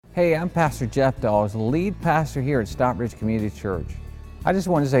Hey, I'm Pastor Jeff Dawes, lead pastor here at Stockbridge Community Church. I just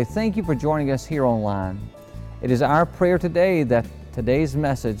want to say thank you for joining us here online. It is our prayer today that today's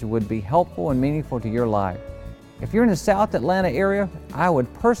message would be helpful and meaningful to your life. If you're in the South Atlanta area, I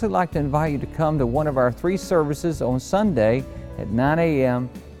would personally like to invite you to come to one of our 3 services on Sunday at 9 a.m.,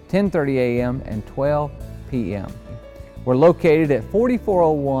 10:30 a.m., and 12 p.m. We're located at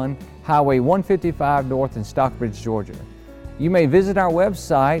 4401 Highway 155 North in Stockbridge, Georgia. You may visit our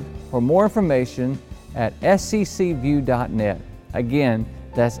website for more information at sccview.net. Again,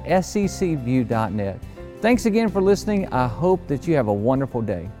 that's sccview.net. Thanks again for listening. I hope that you have a wonderful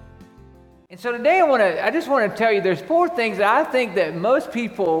day. And so today I just want to tell you there's 4 things that I think that most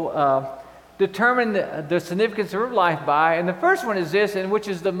people determine the significance of their life by. And the first one is this, and which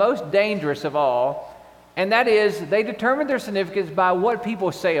is the most dangerous of all, and that is they determine their significance by what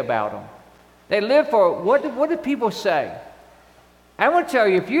people say about them. They live for what do people say? I want to tell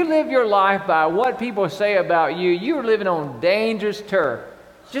you, if you live your life by what people say about you, you're living on dangerous turf.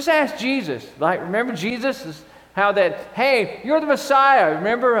 Just ask Jesus. Like, remember Jesus? How that, hey, you're the Messiah.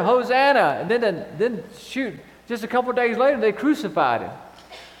 Remember Hosanna? And then shoot, just a couple days later, they crucified him.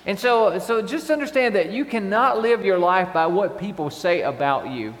 And so just understand that you cannot live your life by what people say about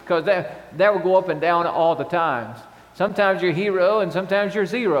you, because that will go up and down all the times. Sometimes you're a hero and sometimes you're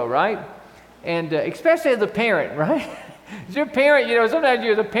zero, right? And especially as a parent, right? As your parent, sometimes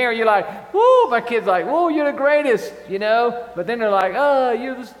you're the parent, you're like, woo, my kid's like, whoa, you're the greatest, But then they're like, oh,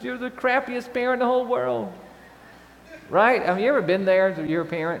 you're the crappiest parent in the whole world. Right? I mean, you ever been there? You're a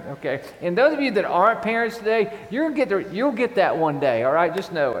parent? Okay. And those of you that aren't parents today, you'll get that one day, all right?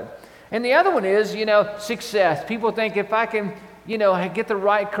 Just know it. And the other one is, success. People think if I can, get the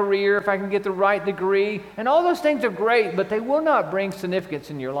right career, if I can get the right degree, and all those things are great, but they will not bring significance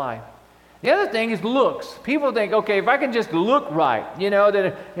in your life. The other thing is looks. People think, okay, if I can just look right,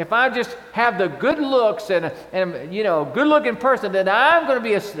 that if I just have the good looks and good-looking person, then I'm going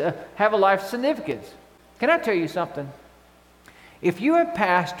to have a life of significance. Can I tell you something? If you have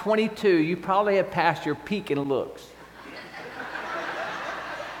passed 22, you probably have passed your peak in looks.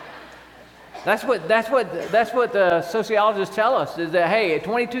 That's what the sociologists tell us, is that, hey, at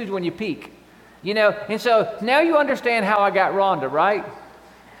 22 is when you peak. And so now you understand how I got Rhonda, right?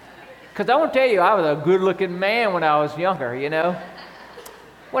 Because I want to tell you, I was a good-looking man when I was younger,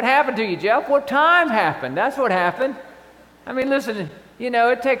 What happened to you, Jeff? What time happened? That's what happened. I mean, listen,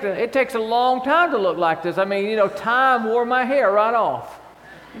 it takes a long time to look like this. I mean, time wore my hair right off.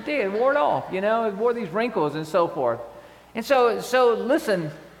 It did. It wore it off, It wore these wrinkles and so forth. And so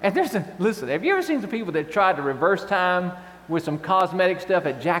listen, listen, have you ever seen some people that tried to reverse time with some cosmetic stuff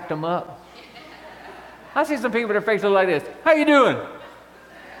that jacked them up? I see some people that are faces like this. How you doing?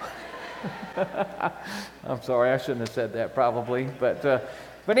 I'm sorry, I shouldn't have said that probably, but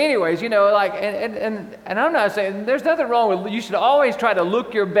anyways, and I'm not saying there's nothing wrong with. You should always try to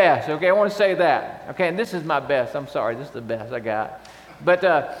look your best. Okay, I want to say that. Okay, and this is my best. I'm sorry, this is the best I got. But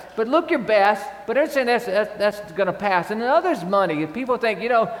look your best. But I'm saying that's going to pass. And then others, money. If people think,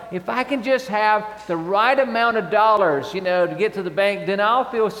 if I can just have the right amount of dollars, to get to the bank, then I'll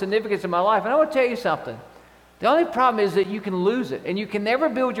feel significance in my life. And I want to tell you something. The only problem is that you can lose it, and you can never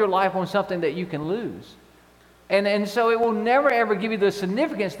build your life on something that you can lose. And so it will never, ever give you the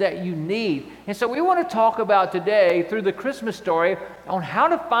significance that you need. And so we want to talk about today, through the Christmas story, on how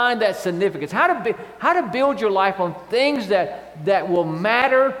to find that significance, how to build your life on things that will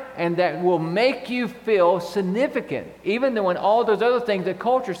matter and that will make you feel significant, even when all those other things that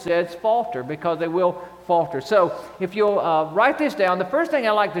culture says falter, because they will falter. So if you'll write this down, the first thing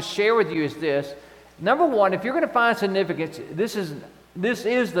I'd like to share with you is this. Number one, if you're going to find significance, this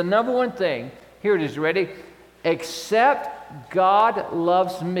is the number one thing. Here it is, ready? Accept God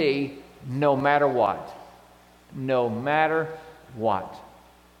loves me no matter what. No matter what.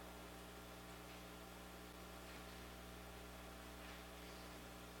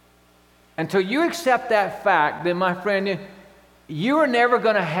 Until you accept that fact, then my friend, you are never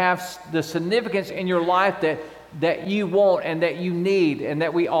going to have the significance in your life that you want and that you need and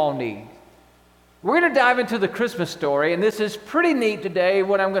that we all need. We're going to dive into the Christmas story, and this is pretty neat today,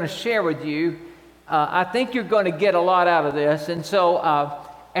 what I'm going to share with you. I think you're going to get a lot out of this. And so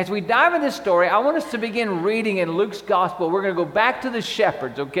as we dive in this story, I want us to begin reading in Luke's gospel. We're going to go back to the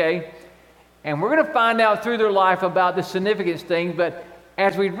shepherds, okay? And we're going to find out through their life about the significance things. But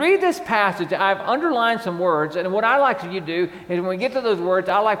as we read this passage, I've underlined some words. And what I like for you to do is when we get to those words,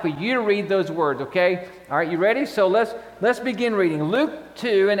 I like for you to read those words, okay? All right, you ready? So let's begin reading. Luke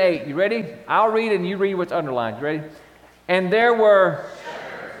 2:8. You ready? I'll read and you read what's underlined. You ready? And there were...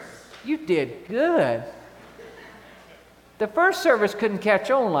 You did good. The first service couldn't catch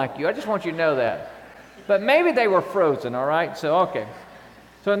on like you. I just want you to know that. But maybe they were frozen, all right? So, okay.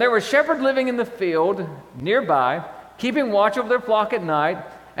 So there were shepherds living in the field nearby, keeping watch over their flock at night.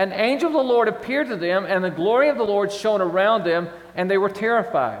 An angel of the Lord appeared to them, and the glory of the Lord shone around them, and they were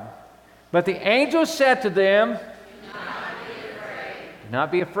terrified. But the angel said to them, "Do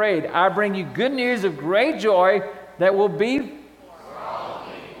not be afraid. I bring you good news of great joy that will be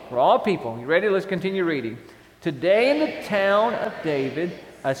for all people." You ready? Let's continue reading. "Today in the town of David,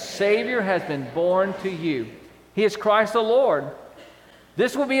 a Savior has been born to you. He is Christ the Lord.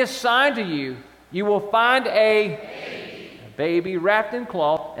 This will be a sign to you. You will find a baby wrapped in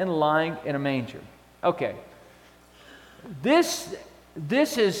cloth and lying in a manger." Okay. This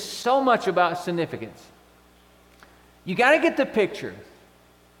is so much about significance. You got to get the picture.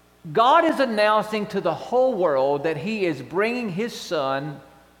 God is announcing to the whole world that He is bringing His Son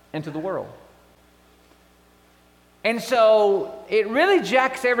into the world. And so it really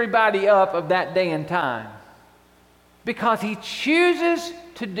jacks everybody up of that day and time, because He chooses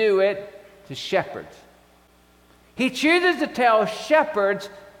to do it to shepherds. He chooses to tell shepherds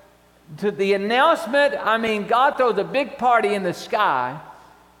to the announcement. I mean, God throws a big party in the sky,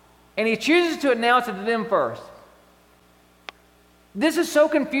 and He chooses to announce it to them first. This is so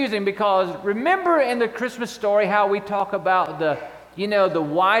confusing, because remember in the Christmas story how we talk about the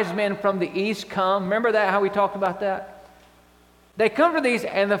wise men from the east come? Remember that, how we talked about that? They come to these,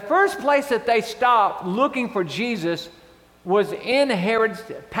 and the first place that they stopped looking for Jesus was in Herod's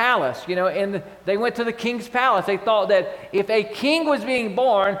palace. They went to the king's palace. They thought that if a king was being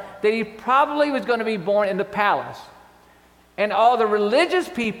born, that he probably was going to be born in the palace. And all the religious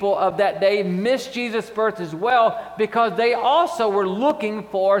people of that day missed Jesus' birth as well, because they also were looking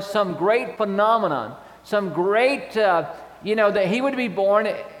for some great phenomenon, some great, that He would be born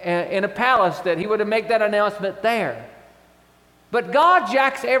in a palace, that He would make that announcement there. But God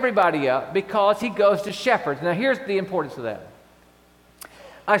jacks everybody up because He goes to shepherds. Now here's the importance of that.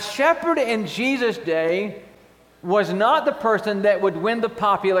 A shepherd in Jesus' day was not the person that would win the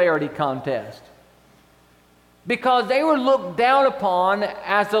popularity contest, because they were looked down upon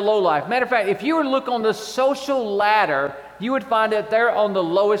as the lowlife. Matter of fact, if you were to look on the social ladder, you would find that they're on the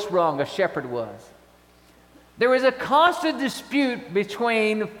lowest rung, a shepherd was. There was a constant dispute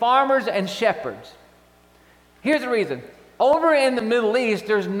between farmers and shepherds. Here's the reason. Over in the Middle East,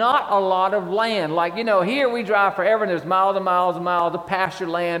 there's not a lot of land. Like, here we drive forever, and there's miles and miles and miles of pasture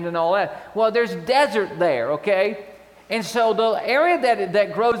land and all that. Well, there's desert there, okay? And so the area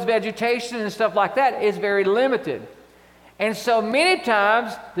that grows vegetation and stuff like that is very limited. And so many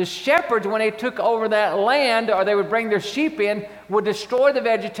times, the shepherds, when they took over that land, or they would bring their sheep in, would destroy the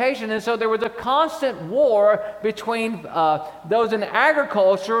vegetation. And so there was a constant war between those in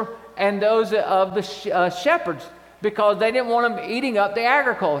agriculture and those of the shepherds, because they didn't want them eating up the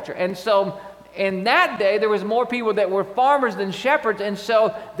agriculture. And so in that day, there was more people that were farmers than shepherds, and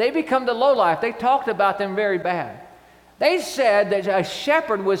so they become the lowlife. They talked about them very bad. They said that a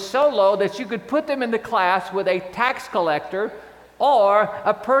shepherd was so low that you could put them in the class with a tax collector or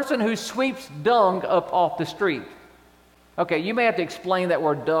a person who sweeps dung up off the street. Okay, you may have to explain that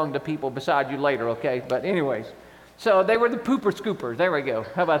word dung to people beside you later, okay? But anyways, so they were the pooper scoopers. There we go.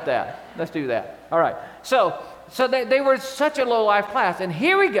 How about that? Let's do that. All right. So they were such a low-life class. And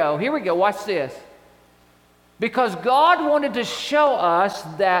here we go. Watch this. Because God wanted to show us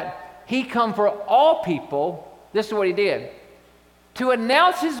that He come for all people, this is what He did. To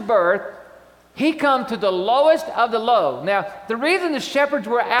announce His birth, He come to the lowest of the low. Now, the reason the shepherds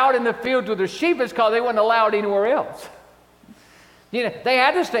were out in the fields with their sheep is because they weren't allowed anywhere else. They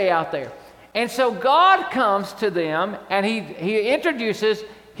had to stay out there. And so God comes to them, and He introduces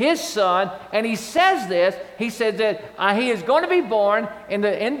His Son, and He says this. He says that He is going to be born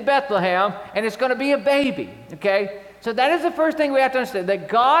in Bethlehem, and it's going to be a baby, okay? So that is the first thing we have to understand, that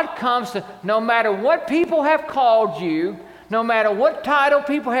God comes to, no matter what people have called you, no matter what title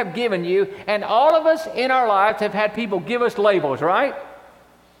people have given you, and all of us in our lives have had people give us labels, right?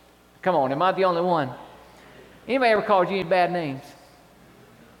 Come on, am I the only one? Anybody ever called you any bad names?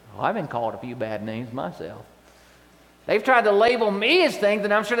 Oh, I've been called a few bad names myself. They've tried to label me as things,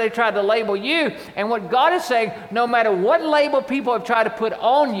 and I'm sure they've tried to label you. And what God is saying, no matter what label people have tried to put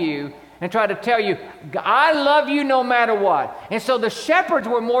on you and try to tell you, I love you no matter what. And so the shepherds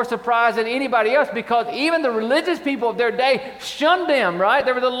were more surprised than anybody else, because even the religious people of their day shunned them, right?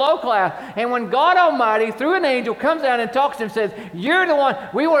 They were the low class. And when God Almighty, through an angel, comes down and talks to them and says, you're the one,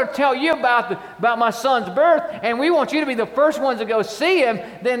 we want to tell you about my son's birth, and we want you to be the first ones to go see him,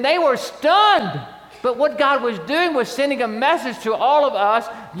 then they were stunned. But what God was doing was sending a message to all of us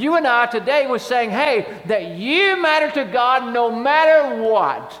You and I today was saying, hey, that you matter to God no matter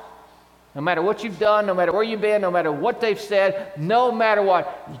what. No matter what you've done, no matter where you've been, no matter what they've said, no matter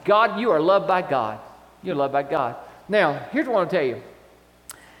what. God, you are loved by God. You're loved by God. Now, here's what I want to tell you.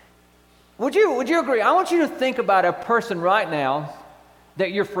 Would you agree? I want you to think about a person right now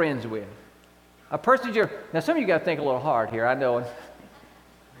that you're friends with. A person now some of you got to think a little hard here, I know.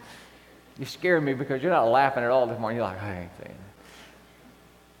 You scare me because you're not laughing at all this morning. You're like, I ain't saying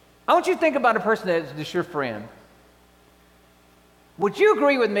that. I want you to think about a person that's your friend. Would you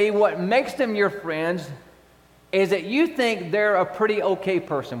agree with me what makes them your friends is that you think they're a pretty okay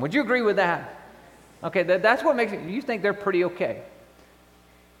person? Would you agree with that? Okay, that's what makes it, you think they're pretty okay.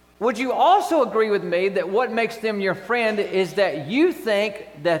 Would you also agree with me that what makes them your friend is that you think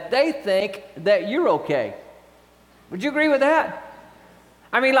that they think that you're okay? Would you agree with that?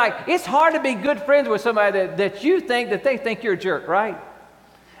 I mean, like, it's hard to be good friends with somebody that you think that they think you're a jerk, right?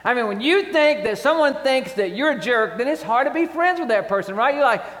 I mean, when you think that someone thinks that you're a jerk, then it's hard to be friends with that person, right? You're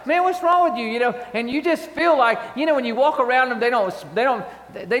like, man, what's wrong with you? You know, and you just feel like, you know, when you walk around them,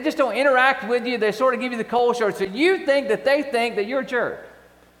 they just don't interact with you. They sort of give you the cold shoulder. So you think that they think that you're a jerk.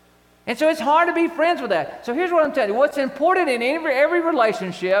 And so it's hard to be friends with that. So here's what I'm telling you. What's important in every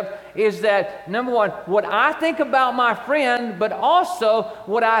relationship is that, number one, what I think about my friend, but also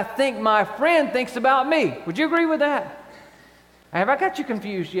what I think my friend thinks about me. Would you agree with that? Have I got you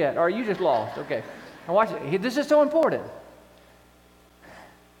confused yet? Or are you just lost? Okay. Now watch it. This is so important.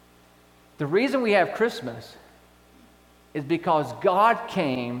 The reason we have Christmas is because God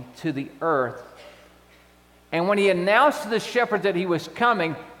came to the earth. And when he announced to the shepherds that he was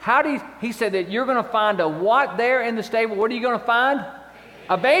coming, he said that you're going to find a what there in the stable? What are you going to find?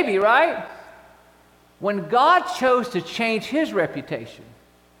 A baby, right? When God chose to change his reputation,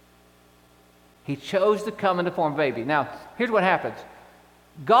 he chose to come in the form of a baby. Now, here's what happens.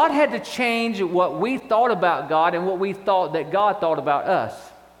 God had to change what we thought about God and what we thought that God thought about us.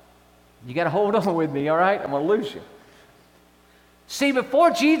 You got to hold on with me, all right? I'm going to lose you. See,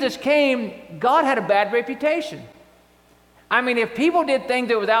 before Jesus came, God had a bad reputation. I mean, if people did things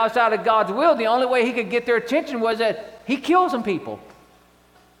that was outside of God's will, the only way he could get their attention was that he killed some people.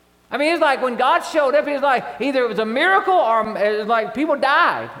 I mean, it's like when God showed up, it was like either it was a miracle or it was like people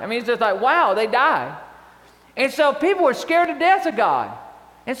died. I mean, it's just like, wow, they died. And so people were scared to death of God.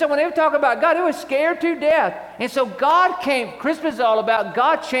 And so when they were talking about God, they were scared to death. And so God came, Christmas is all about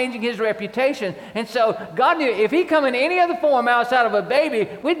God changing his reputation. And so God knew if he come in any other form outside of a baby,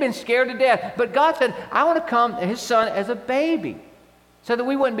 we'd been scared to death. But God said, I want to come to his son as a baby so that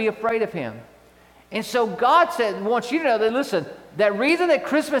we wouldn't be afraid of him. And so God said, wants you to know that, listen, that reason that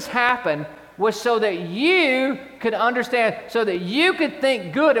Christmas happened was so that you could understand, so that you could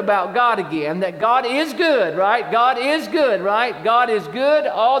think good about God again, that God is good, right? God is good, right? God is good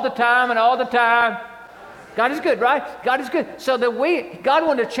all the time and all the time. God is good, right? God is good. So that God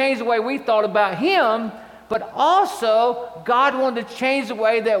wanted to change the way we thought about him, but also God wanted to change the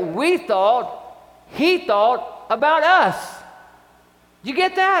way that we thought, he thought about us. You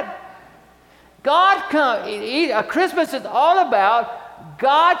get that? Christmas is all about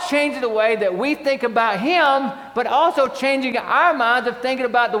God changing the way that we think about him, but also changing our minds of thinking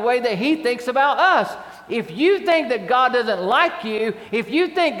about the way that he thinks about us. If you think that God doesn't like you, if you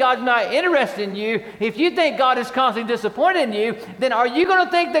think God's not interested in you, if you think God is constantly disappointed in you, then are you going to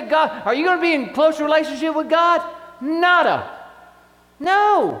think that are you going to be in close relationship with God? Nada.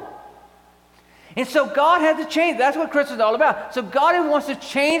 No. And so God had to change. That's what Christmas is all about. So God wants to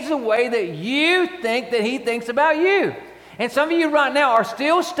change the way that you think that he thinks about you. And some of you right now are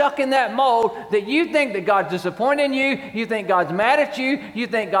still stuck in that mold that you think that God's disappointed in you, you think God's mad at you, you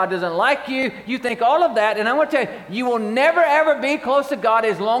think God doesn't like you, you think all of that. And I want to tell you, you will never ever be close to God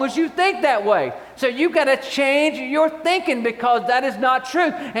as long as you think that way. So you've got to change your thinking because that is not true.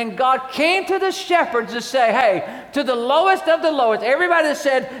 And God came to the shepherds to say, hey, to the lowest of the lowest, everybody that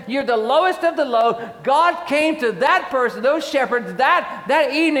said you're the lowest of the low, God came to that person, those shepherds, that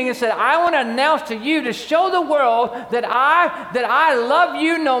evening and said, I want to announce to you to show the world that I love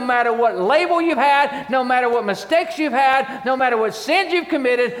you no matter what label you've had, no matter what mistakes you've had, no matter what sins you've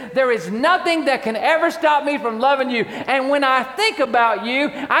committed. There is nothing that can ever stop me from loving you. And when I think about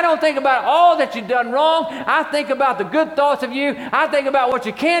you, I don't think about all that you've done wrong. I think about the good thoughts of you. I think about what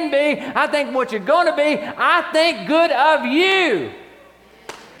you can be. I think what you're going to be. I think good of you.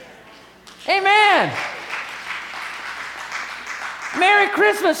 Amen. Merry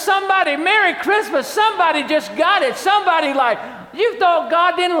Christmas, somebody. Merry Christmas. Somebody just got it. Somebody like, you thought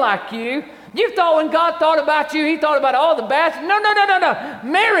God didn't like you. You thought when God thought about you, he thought about all the bad. No, no, no, no, no.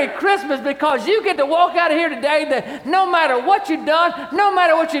 Merry Christmas, because you get to walk out of here today that no matter what you've done, no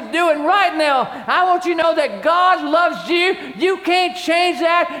matter what you're doing right now, I want you to know that God loves you. You can't change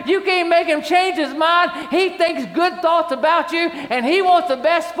that. You can't make him change his mind. He thinks good thoughts about you, and he wants the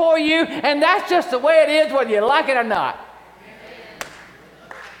best for you, and that's just the way it is, whether you like it or not.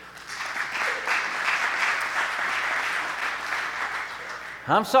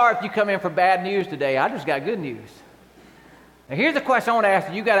 I'm sorry if you come in for bad news today. I just got good news. Now here's the question I want to ask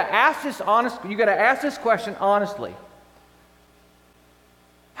you. You got to ask this question honestly.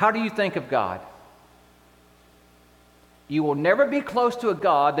 How do you think of God? You will never be close to a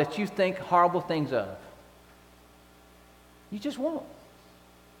God that you think horrible things of. You just won't.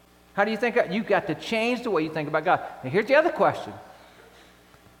 How do you think? You've got to change the way you think about God. Now here's the other question.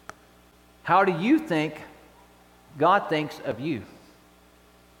 How do you think God thinks of you?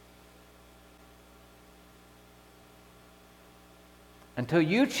 Until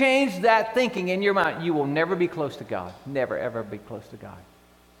you change that thinking in your mind, you will never be close to God. Never, ever be close to God.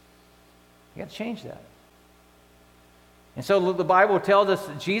 You got to change that. And so the Bible tells us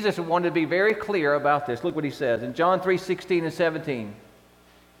that Jesus wanted to be very clear about this. Look what he says in John 3:16 and 17.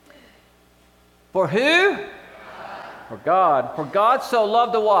 For who? For God. For God so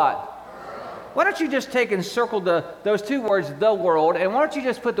loved the what? Why don't you just take and circle those two words, the world, and why don't you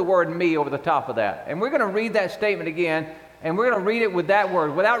just put the word me over the top of that? And we're going to read that statement again. And we're going to read it with that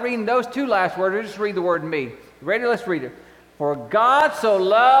word. Without reading those two last words, we'll just read the word me. Ready? Let's read it. For God so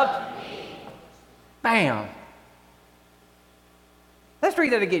loved me. Bam. Let's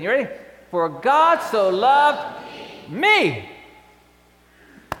read that again. You ready? For God so loved me.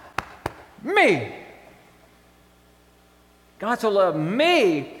 Me. God so loved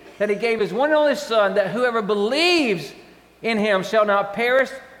me that he gave his one and only Son, that whoever believes in him shall not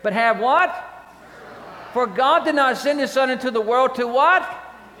perish, but have what? For God did not send his Son into the world to what?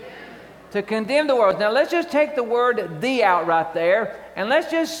 To condemn the world. Now let's just take the word "the" out right there, and let's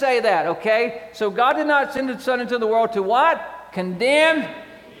just say that, okay? So God did not send his Son into the world to what? Condemn.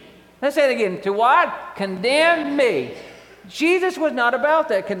 Let's say it again. To what? Condemn me. Jesus was not about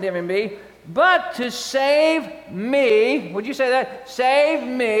that, condemning me, but to save me. Would you say that? Save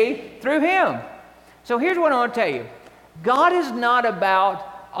me through him. So here's what I want to tell you. God is not about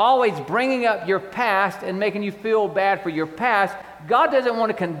always bringing up your past and making you feel bad for your past. God doesn't want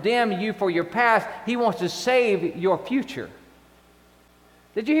to condemn you for your past. He wants to save your future.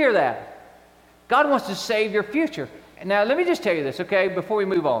 Did you hear that? God wants to save your future. Now, let me just tell you this, okay, before we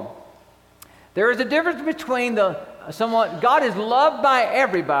move on. There is a difference between God is loved by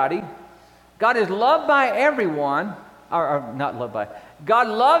everybody. God is loved by everyone, or not loved by. God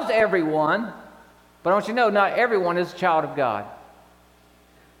loves everyone, but I want you to know, not everyone is a child of God.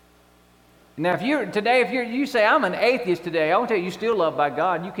 Now, if you say, I'm an atheist today, I want to tell you, you're still loved by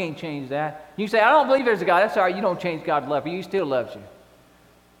God. You can't change that. You say, I don't believe there's a God. That's all right. You don't change God's love for you. He still loves you.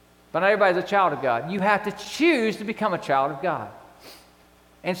 But not everybody's a child of God. You have to choose to become a child of God.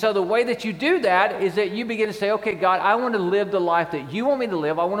 And so the way that you do that is that you begin to say, okay, God, I want to live the life that you want me to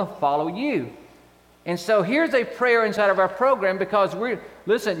live. I want to follow you. And so here's a prayer inside of our program, because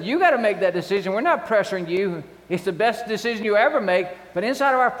listen, you got to make that decision. We're not pressuring you. It's the best decision you ever make. But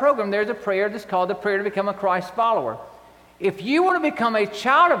inside of our program, there's a prayer that's called the prayer to become a Christ follower. If you want to become a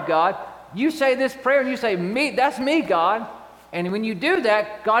child of God, you say this prayer and you say, me, that's me, God. And when you do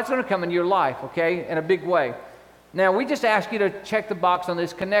that, God's going to come into your life, okay, in a big way. Now, we just ask you to check the box on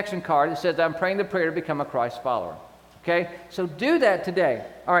this connection card that says, I'm praying the prayer to become a Christ follower. Okay? So do that today.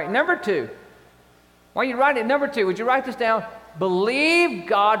 All right, number 2. While you write it, number 2, would you write this down? Believe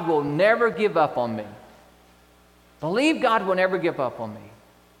God will never give up on me. Believe God will never give up on me.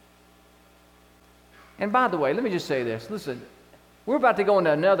 And by the way, let me just say this. Listen, we're about to go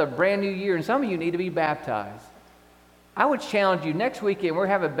into another brand new year, and some of you need to be baptized. I would challenge you, next weekend we're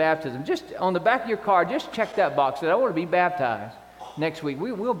having baptism. Just on the back of your card, just check that box that I want to be baptized. Next week,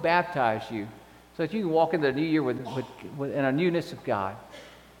 we'll baptize you so that you can walk into the new year in a newness of God.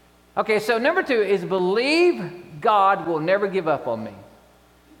 Okay, so number 2 is believe God will never give up on me.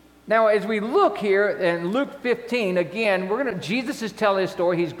 Now, as we look here in Luke 15, again, Jesus is telling his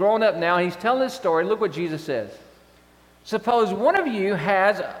story. He's grown up now. He's telling his story. Look what Jesus says. Suppose one of you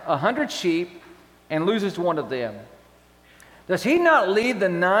has 100 sheep and loses one of them. Does he not leave the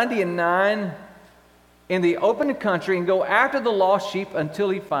 99 in the open country and go after the lost sheep until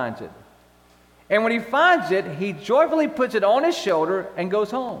he finds it? And when he finds it, he joyfully puts it on his shoulder and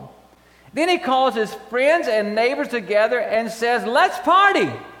goes home. Then he calls his friends and neighbors together and says, let's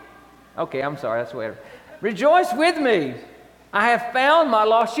party. Okay, I'm sorry, that's weird. Rejoice with me, I have found my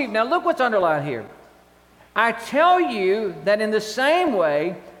lost sheep. Now look what's underlined here. I tell you that in the same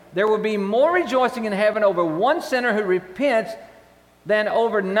way, there will be more rejoicing in heaven over one sinner who repents than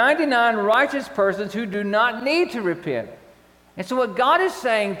over 99 righteous persons who do not need to repent. And so what God is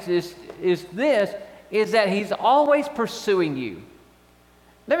saying is that He's always pursuing you.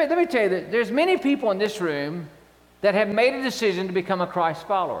 Let me tell you that there's many people in this room that have made a decision to become a Christ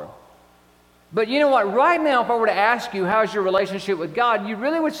follower. But you know what? Right now, if I were to ask you, how's your relationship with God, you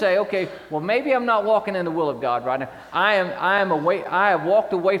really would say, okay, well, maybe I'm not walking in the will of God right now. I have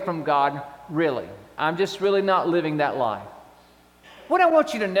walked away from God, really. I'm just really not living that life. What I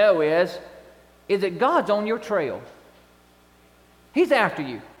want you to know is that God's on your trail. He's after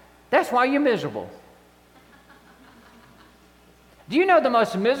you. That's why you're miserable. Do you know the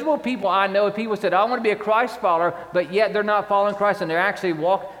most miserable people I know are people said, I want to be a Christ follower, but yet they're not following Christ and they're actually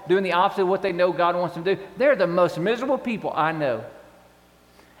doing the opposite of what they know God wants them to do? They're the most miserable people I know.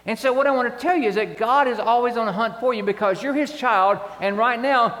 And so what I want to tell you is that God is always on the hunt for you because you're His child, and right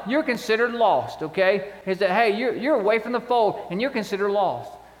now you're considered lost, okay? Is that, hey, you're away from the fold and you're considered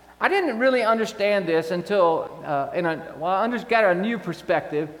lost. I didn't really understand this until I got a new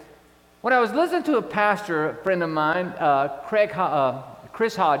perspective. When I was listening to a pastor, a friend of mine,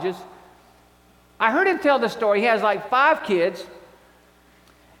 Chris Hodges, I heard him tell the story. He has like 5 kids,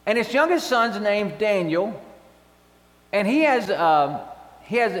 and his youngest son's named Daniel, and he's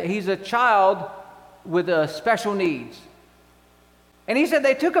a child with special needs. And he said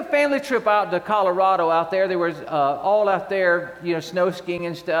they took a family trip out to Colorado out there. They were all out there, snow skiing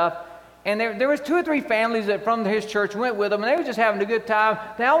and stuff. And there was 2 or 3 families that from his church went with them, and they were just having a good time.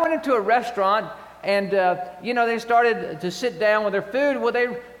 They all went into a restaurant, and they started to sit down with their food. Well,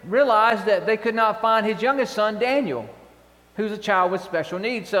 they realized that they could not find his youngest son, Daniel, who's a child with special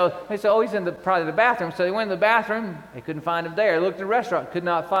needs. So they said, oh, he's in probably the bathroom. So they went in the bathroom. They couldn't find him there. They looked at the restaurant, could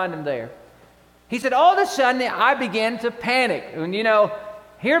not find him there. He said, all of a sudden, I began to panic. And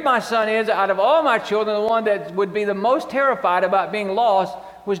here my son is, out of all my children, the one that would be the most terrified about being lost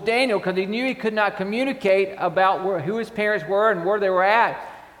was Daniel, because he knew he could not communicate about who his parents were and where they were at.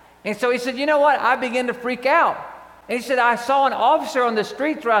 And so he said, you know what? I began to freak out. And he said, I saw an officer on the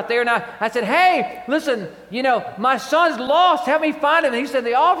streets right there, and I said, hey, listen, my son's lost. Help me find him. And he said,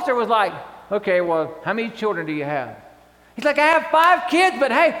 the officer was like, okay, well, how many children do you have? He's like, I have 5 kids,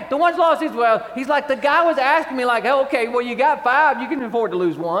 but hey, the one's lost. He's like, the guy was asking me like, oh, okay, well, you got 5. You can afford to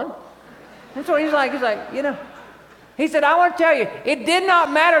lose 1. And so he's like, he said, I want to tell you, it did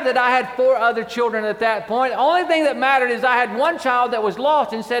not matter that I had 4 other children at that point. The only thing that mattered is I had one child that was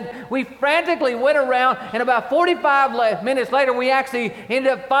lost. And said, we frantically went around, and about 45 minutes later, we actually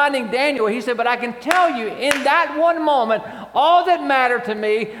ended up finding Daniel. He said, but I can tell you, in that one moment, all that mattered to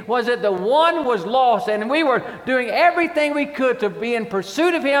me was that the one was lost, and we were doing everything we could to be in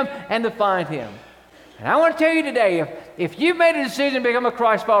pursuit of him and to find him. And I want to tell you today, if you've made a decision to become a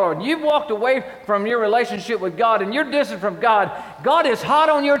Christ follower and you've walked away from your relationship with God and you're distant from God, God is hot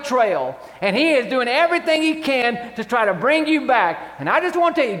on your trail, and He is doing everything He can to try to bring you back. And I just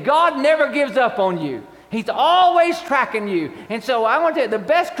want to tell you, God never gives up on you. He's always tracking you. And so I want to tell you, the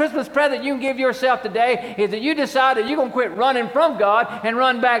best Christmas present you can give yourself today is that you decide that you're going to quit running from God and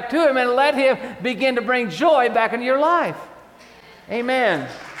run back to Him and let Him begin to bring joy back into your life. Amen.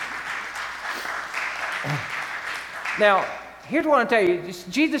 Now, here's what I want to tell you.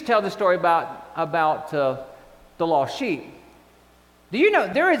 Jesus tells the story about the lost sheep. Do you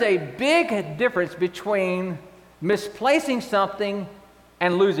know there is a big difference between misplacing something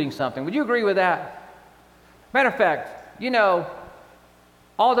and losing something? Would you agree with that? Matter of fact,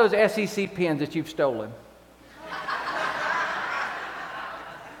 all those SEC pens that you've stolen.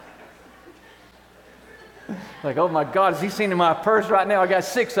 Like, oh my God, is he seen in my purse right now? I got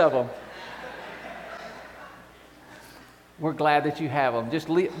 6 of them. We're glad that you have them. Just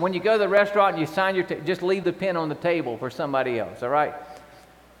when you go to the restaurant and you sign just leave the pen on the table for somebody else, all right?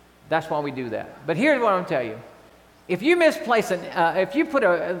 That's why we do that. But here's what I'm going to tell you. If you misplace if you put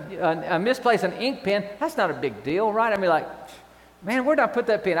misplace an ink pen, that's not a big deal, right? I mean, like, man, where did I put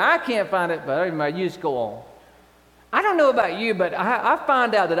that pen? I can't find it, but you just go on. I don't know about you, but I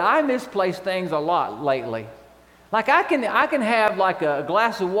find out that I misplace things a lot lately. Like I can have like a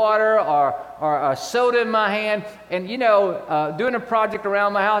glass of water or a soda in my hand, and doing a project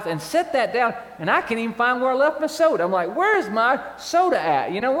around my house, and set that down, and I can't even find where I left my soda. I'm like, where's my soda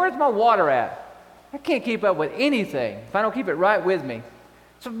at? Where's my water at? I can't keep up with anything if I don't keep it right with me.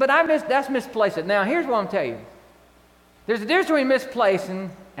 So, but that's misplacing. Now, here's what I'm telling you. There's a difference between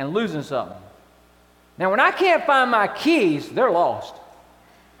misplacing and losing something. Now, when I can't find my keys, they're lost.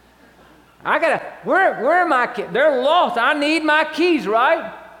 I where are my keys? They're lost. I need my keys,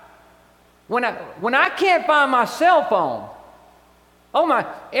 right? When I can't find my cell phone, oh my,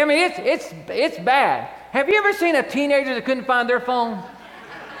 I mean, it's bad. Have you ever seen a teenager that couldn't find their phone?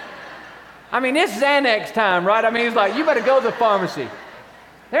 I mean, it's Xanax time, right? I mean, it's like, you better go to the pharmacy.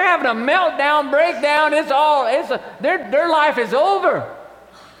 They're having a meltdown, breakdown. Their life is over.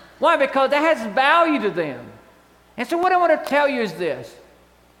 Why? Because that has value to them. And so what I want to tell you is this,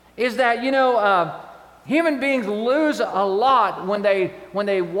 is that, human beings lose a lot when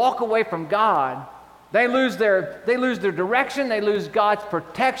they walk away from God. They lose their direction. They lose God's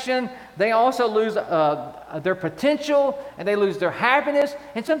protection. They also lose their potential, and they lose their happiness,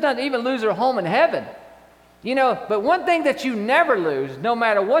 and sometimes even lose their home in heaven. But one thing that you never lose, no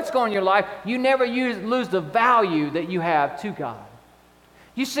matter what's going on in your life, you never lose the value that you have to God.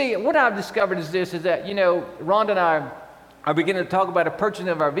 You see, what I've discovered is this, is that, Rhonda and I are beginning to talk about a purchasing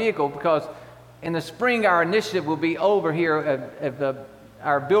of our vehicle, because in the spring our initiative will be over here at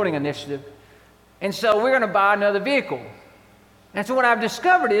our building initiative. And so we're going to buy another vehicle. And so what I've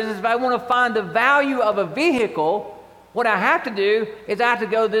discovered is if I want to find the value of a vehicle, what I have to do is I have to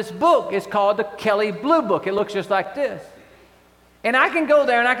go to this book. It's called the Kelley Blue Book. It looks just like this. And I can go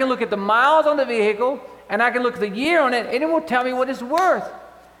there and I can look at the miles on the vehicle, and I can look at the year on it, and it will tell me what it's worth.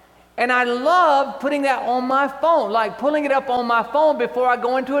 And I love putting that on my phone, like pulling it up on my phone before I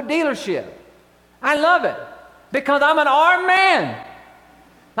go into a dealership. I love it because I'm an armed man.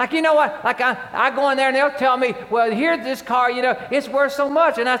 Like, you know what? Like I go in there and they'll tell me, well, here's this car, it's worth so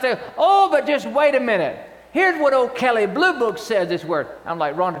much. And I say, oh, but just wait a minute. Here's what old Kelley Blue Book says it's worth. I'm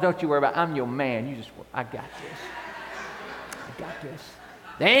like, Rhonda, don't you worry about it. I'm your man. I got this. I got this.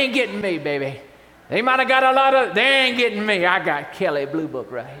 They ain't getting me, baby. They might have got they ain't getting me. I got Kelley Blue Book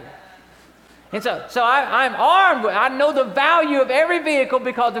right here. And so I'm armed. I know the value of every vehicle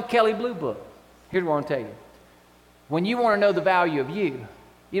because of Kelley Blue Book. Here's what I want to tell you. When you want to know the value of you,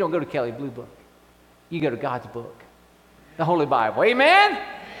 you don't go to Kelley Blue Book. You go to God's book, the Holy Bible. Amen?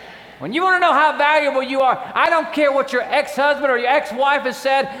 When you want to know how valuable you are, I don't care what your ex-husband or your ex-wife has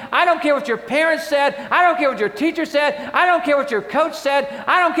said. I don't care what your parents said. I don't care what your teacher said. I don't care what your coach said.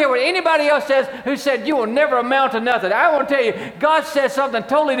 I don't care what anybody else says who said you will never amount to nothing. I want to tell you, God says something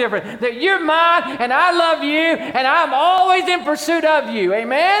totally different, that you're mine and I love you and I'm always in pursuit of you.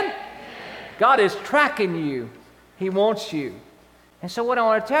 Amen? God is tracking you. He wants you. And so what I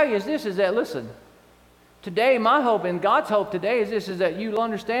want to tell you is this, is that, listen, today my hope and God's hope today is this, is that you'll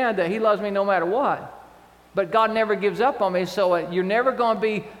understand that He loves me no matter what. But God never gives up on me, so you're never going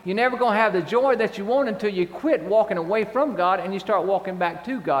to have the joy that you want until you quit walking away from God and you start walking back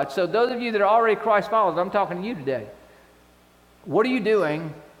to God. So those of you that are already Christ followers, I'm talking to you today. What are you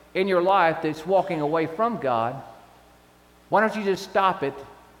doing in your life that's walking away from God? Why don't you just stop it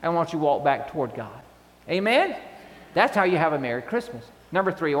and why don't you walk back toward God? Amen? That's how you have a Merry Christmas. Number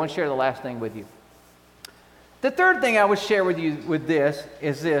 3, I want to share the last thing with you. The third thing I would share with you with this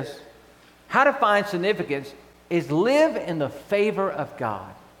is this. How to find significance is live in the favor of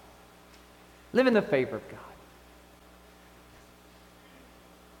God. Live in the favor of God.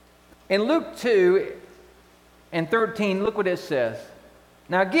 In Luke 2 and 13, look what it says.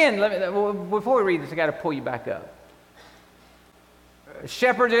 Now again, before we read this, I got to pull you back up.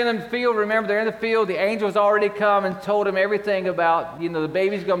 Shepherds are in the field. Remember, they're in the field. The angel's already come and told them everything about, the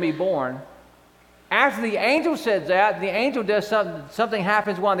baby's going to be born. After the angel says that, the angel does something. Something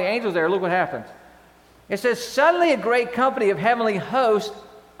happens while the angel's there. Look what happens. It says, suddenly a great company of heavenly hosts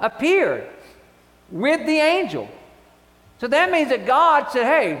appeared with the angel. So that means that God said,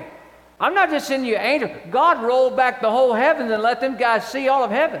 hey, I'm not just sending you an angel. God rolled back the whole heavens and let them guys see all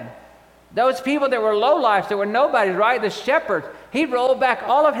of heaven. Those people that were lowlifes, that were nobodies, right? The shepherds, He rolled back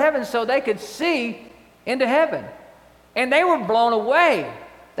all of heaven so they could see into heaven. And they were blown away.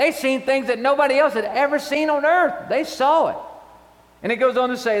 They seen things that nobody else had ever seen on earth. They saw it. And it goes on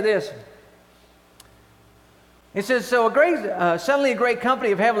to say this. It says, suddenly a great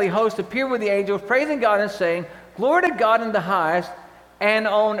company of heavenly hosts appeared with the angels, praising God and saying, glory to God in the highest, and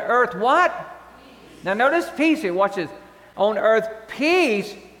on earth what? Peace. Now notice peace here. Watch this. On earth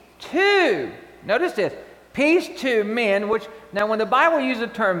peace to, notice this, peace to men, which, now when the Bible uses the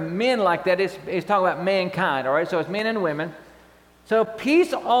term men like that, it's talking about mankind, all right? So it's men and women. So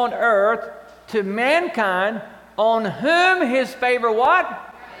peace on earth to mankind, on whom His favor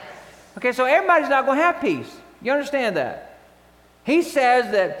what? Okay, so everybody's not going to have peace. You understand that? He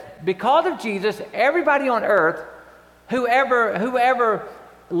says that because of Jesus, everybody on earth, whoever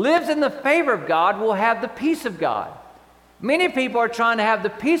lives in the favor of God will have the peace of God. Many people are trying to have the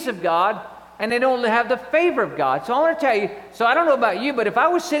peace of God, and they don't have the favor of God. So I want to tell you, so I don't know about you, but if I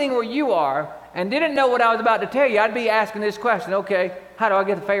was sitting where you are, and didn't know what I was about to tell you, I'd be asking this question, okay, how do I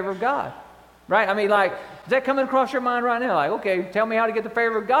get the favor of God? Right? I mean, like, is that coming across your mind right now? Like, okay, tell me how to get the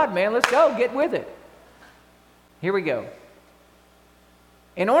favor of God, man. Let's go. Get with it. Here we go.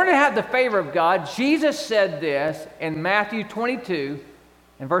 In order to have the favor of God, Jesus said this in Matthew 22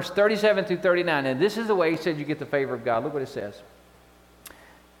 and verse 37 through 39. And this is the way he said you get the favor of God. Look what it says.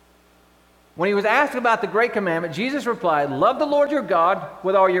 When he was asked about the great commandment, Jesus replied, love the Lord your God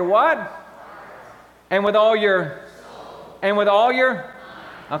with all your what? And with all your soul. And with all your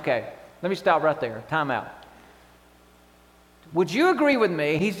mind. Okay, let me stop right there. Time out. Would you agree with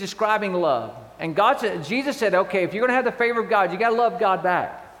me? He's describing love. And Jesus said, okay, if you're going to have the favor of God, you got to love God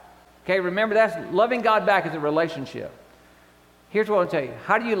back. Okay, remember that's loving God back is a relationship. Here's what I'll tell you.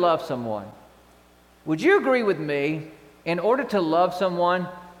 How do you love someone? Would you agree with me? In order to love someone,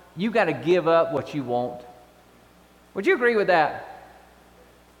 you got to give up what you want. Would you agree with that?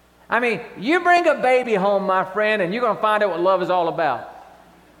 I mean, you bring a baby home, my friend, and you're going to find out what love is all about.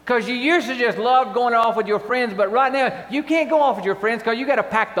 Because you used to just love going off with your friends, but right now you can't go off with your friends because you got to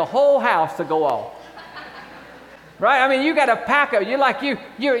pack the whole house to go off. Right? I mean, you got to pack it. You're like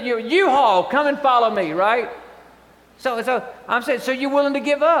U-Haul, come and follow me, right? So I'm saying, so you're willing to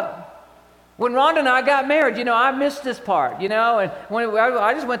give up. When Rhonda and I got married, I missed this part, and when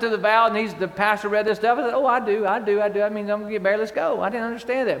I just went through the vow, and the pastor read this stuff, I said, oh, I do. I mean, I'm going to get married, let's go. I didn't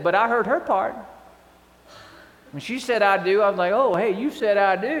understand that, but I heard her part. When she said I do, I was like, oh, hey, you said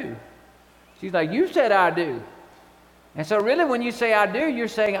I do. She's like, you said I do. And so really when you say I do, you're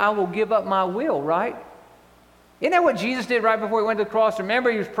saying I will give up my will, right? Isn't that what Jesus did right before he went to the cross? Remember,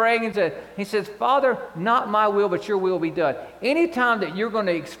 he was praying and he says, Father, not my will, but your will be done. Anytime that you're going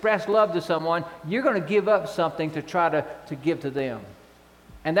to express love to someone, you're going to give up something to try to give to them.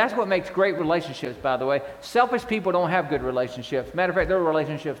 And that's what makes great relationships, by the way. Selfish people don't have good relationships. Matter of fact, their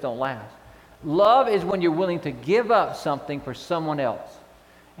relationships don't last. Love is when you're willing to give up something for someone else.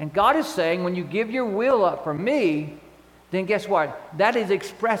 And God is saying, when you give your will up for me, then guess what? That is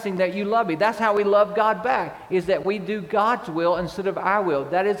expressing that you love me. That's how we love God back, is that we do God's will instead of our will.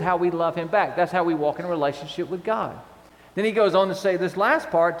 That is how we love him back. That's how we walk in a relationship with God. Then he goes on to say this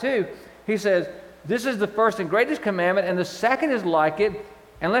last part too. He says, this is the first and greatest commandment, and the second is like it.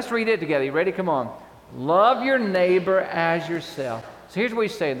 And let's read it together. You ready? Come on. Love your neighbor as yourself. So here's what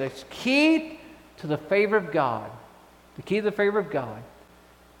he's saying. The key to the favor of God, the key to the favor of God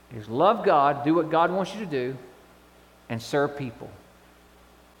is love God, do what God wants you to do, and serve people.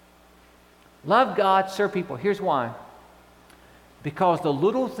 Love God, serve people. Here's why. Because the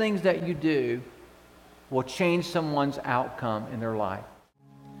little things that you do will change someone's outcome in their life.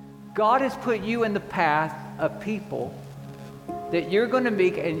 God has put you in the path of people that you're going to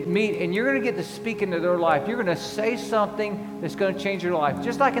meet and you're going to get to speak into their life. You're going to say something that's going to change your life.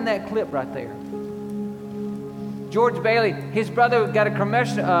 Just like in that clip right there. George Bailey, his brother got a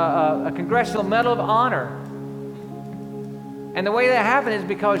Congressional Medal of Honor. And the way that happened is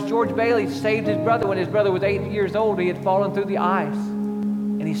because George Bailey saved his brother when his brother was 8 years old. He had fallen through the ice.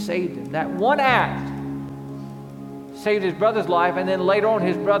 And he saved him. That one act saved his brother's life. And then later on,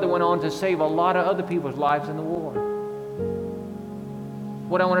 his brother went on to save a lot of other people's lives in the war.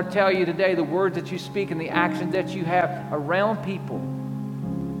 What I want to tell you today, the words that you speak and the actions that you have around people,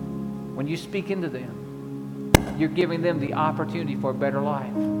 when you speak into them, you're giving them the opportunity for a better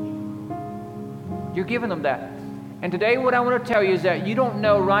life. You're giving them that. And today what I want to tell you is that you don't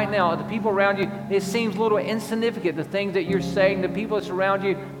know right now, the people around you, it seems a little insignificant, the things that you're saying, the people that surround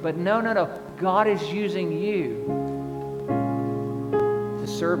you, but no. God is using you to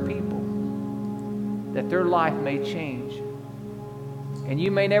serve people, that their life may change. And you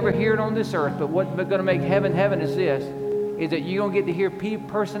may never hear it on this earth, but what's going to make heaven is this, is that you're going to get to hear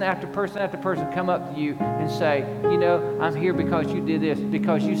person after person after person come up to you and say, I'm here because you did this,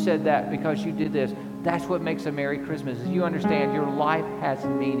 because you said that, because you did this. That's what makes a Merry Christmas, is you understand your life has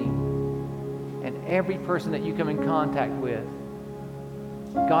meaning. And every person that you come in contact with,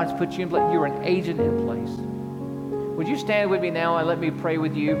 God's put you in place. You're an agent in place. Would you stand with me now and let me pray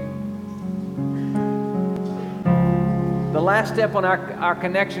with you? The last step on our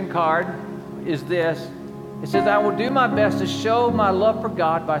connection card is this. It says, I will do my best to show my love for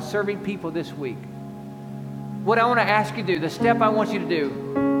God by serving people this week. What I want to ask you to do, the step I want you to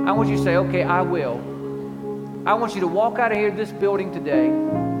do, I want you to say, okay, I will. I want you to walk out of here, this building today,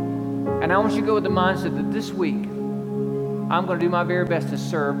 and I want you to go with the mindset that this week, I'm going to do my very best to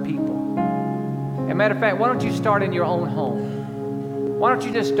serve people. As a matter of fact, why don't you start in your own home? Why don't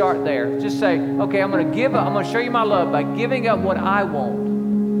you just start there? Just say, okay, I'm going to show you my love by giving up what I want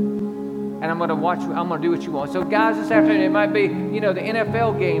and I'm going to do what you want. So guys, this afternoon, it might be, the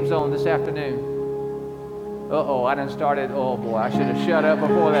NFL game's on this afternoon. Uh-oh, I done started. Oh boy, I should have shut up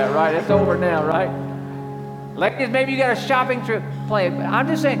before that, right? It's over now, right? Ladies, maybe you got a shopping trip planned. But I'm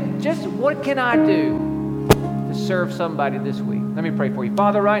just saying, just what can I do to serve somebody this week? Let me pray for you.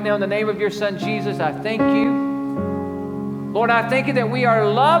 Father, right now in the name of your Son, Jesus, I thank you. Lord, I thank you that we are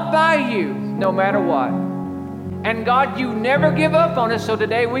loved by you no matter what. And God, you never give up on us. So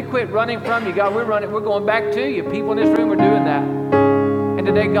today we quit running from you. God, we're going back to you. People in this room are doing that. And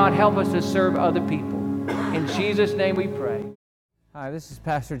today, God, help us to serve other people. In Jesus' name we pray. Hi, this is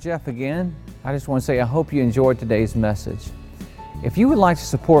Pastor Jeff again. I just want to say I hope you enjoyed today's message. If you would like to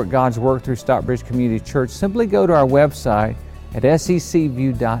support God's work through Stockbridge Community Church, simply go to our website at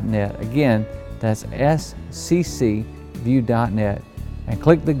sccview.net. Again, that's sccview.net, and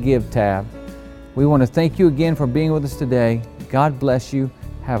click the Give tab. We want to thank you again for being with us today. God bless you.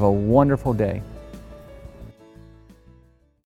 Have a wonderful day.